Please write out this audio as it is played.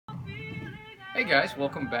Hey guys,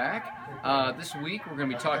 welcome back. This week we're going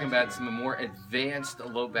to be talking about some more advanced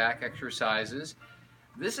low back exercises.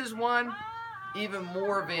 This is one even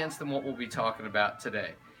more advanced than what we'll be talking about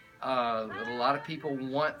today. A lot of people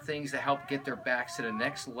want things to help get their backs to the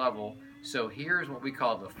next level. So here's what we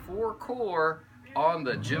call the 4 core on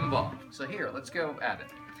the gym ball. So here, let's go at it.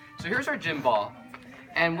 So here's our gym ball.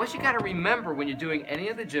 And what you got to remember when you're doing any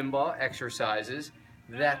of the gym ball exercises,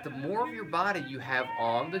 that the more of your body you have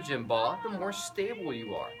on the gym ball, the more stable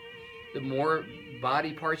you are. The more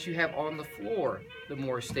body parts you have on the floor, the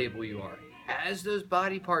more stable you are. As those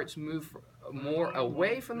body parts move more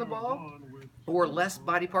away from the ball or less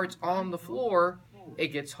body parts on the floor, it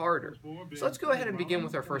gets harder. So let's go ahead and begin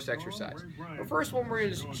with our first exercise. The first one, we're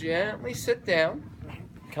going to just gently sit down.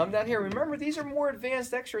 Come down here. Remember, these are more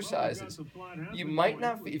advanced exercises. You might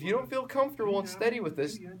not, if you don't feel comfortable and steady with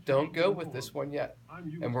this, don't go with this one yet.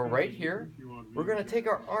 And we're right here. We're going to take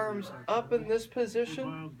our arms up in this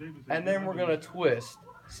position, and then we're going to twist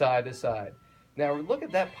side to side. Now, look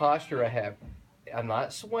at that posture I have. I'm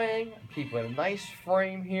not swaying. I'm keeping a nice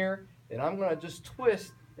frame here, and I'm going to just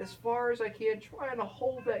twist as far as I can, trying to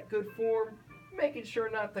hold that good form, making sure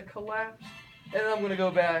not to collapse, and I'm going to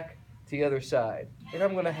go back to the other side. And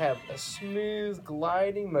I'm going to have a smooth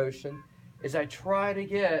gliding motion as I try to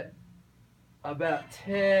get about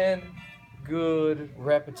 10 good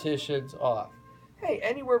repetitions off. Hey,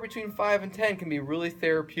 anywhere between 5 and 10 can be really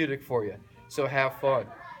therapeutic for you, so have fun.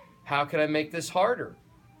 How can I make this harder?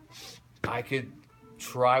 I could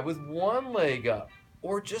try with one leg up,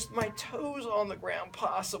 or just my toes on the ground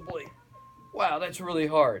possibly. Wow, that's really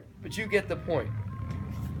hard, but you get the point.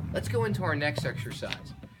 Let's go into our next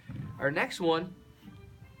exercise. Our next one,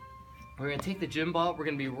 we're going to take the gym ball, we're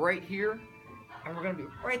going to be right here, and we're going to be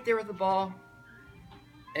right there with the ball,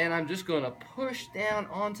 and I'm just going to push down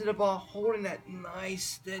onto the ball, holding that nice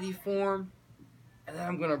steady form, and then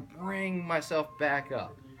I'm going to bring myself back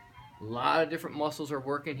up. A lot of different muscles are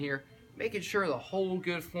working here, making sure to hold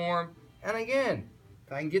good form, and again,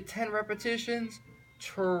 if I can get 10 repetitions,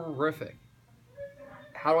 terrific.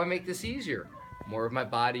 How do I make this easier? More of my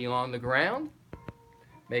body on the ground.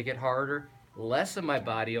 Make it harder, less of my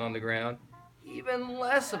body on the ground, even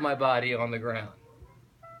less of my body on the ground.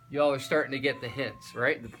 Y'all are starting to get the hints,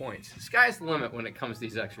 right? The points. The sky's the limit when it comes to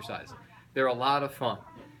these exercises. They're a lot of fun,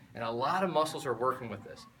 and a lot of muscles are working with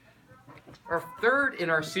this. Our third in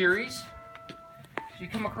our series, you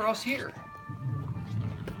come across here.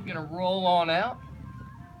 You're gonna roll on out.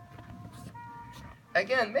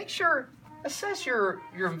 Again, make sure, assess your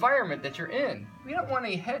environment that you're in. We don't want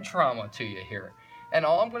any head trauma to you here. And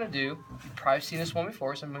all I'm going to do, you've probably seen this one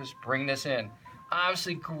before, so I'm going to just bring this in.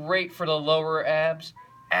 Obviously great for the lower abs.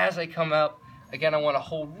 As I come up, again, I want to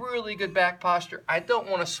hold really good back posture. I don't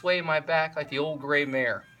want to sway my back like the old gray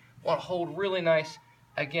mare. I want to hold really nice,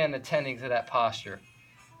 again, attending to that posture.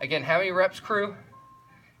 Again, how many reps, crew?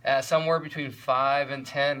 Somewhere between 5 and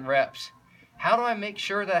 10 reps. How do I make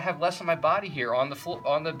sure that I have less of my body here on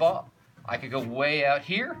the ball? I could go way out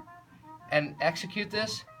here and execute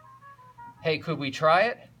this. Hey, could we try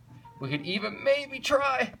it? We could even maybe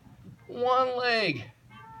try one leg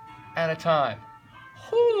at a time.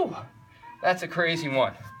 Whew, that's a crazy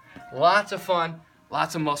one. Lots of fun,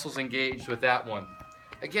 lots of muscles engaged with that one.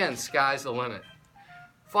 Again, sky's the limit.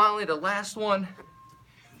 Finally, the last one,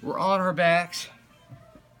 we're on our backs,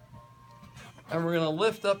 and we're gonna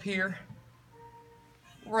lift up here,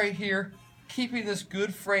 right here, keeping this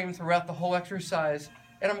good frame throughout the whole exercise,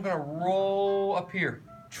 and I'm gonna roll up here.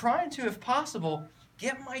 Trying to, if possible,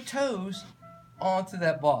 get my toes onto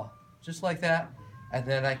that ball, just like that, and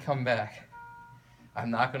then I come back. I'm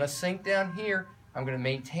not going to sink down here. I'm going to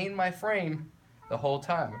maintain my frame the whole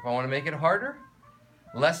time. If I want to make it harder,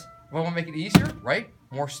 less. If I want to make it easier, right?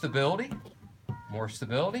 More stability. More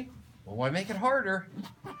stability. If I want to make it harder,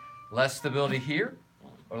 less stability here,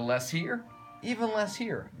 or less here, even less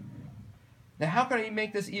here. Now, how can I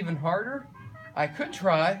make this even harder? I could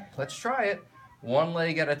try, let's try it, one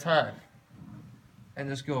leg at a time, and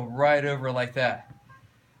just go right over like that.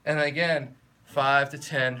 And again, 5 to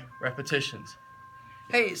 10 repetitions.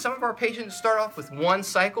 Hey, some of our patients start off with one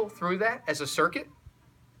cycle through that as a circuit,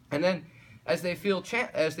 and then as they feel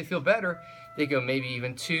better, they go maybe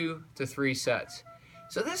even 2 to 3 sets.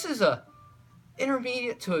 So this is a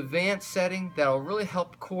intermediate to advanced setting that will really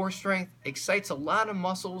help core strength, excites a lot of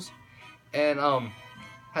muscles, and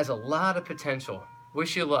has a lot of potential.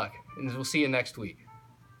 Wish you luck, and we'll see you next week.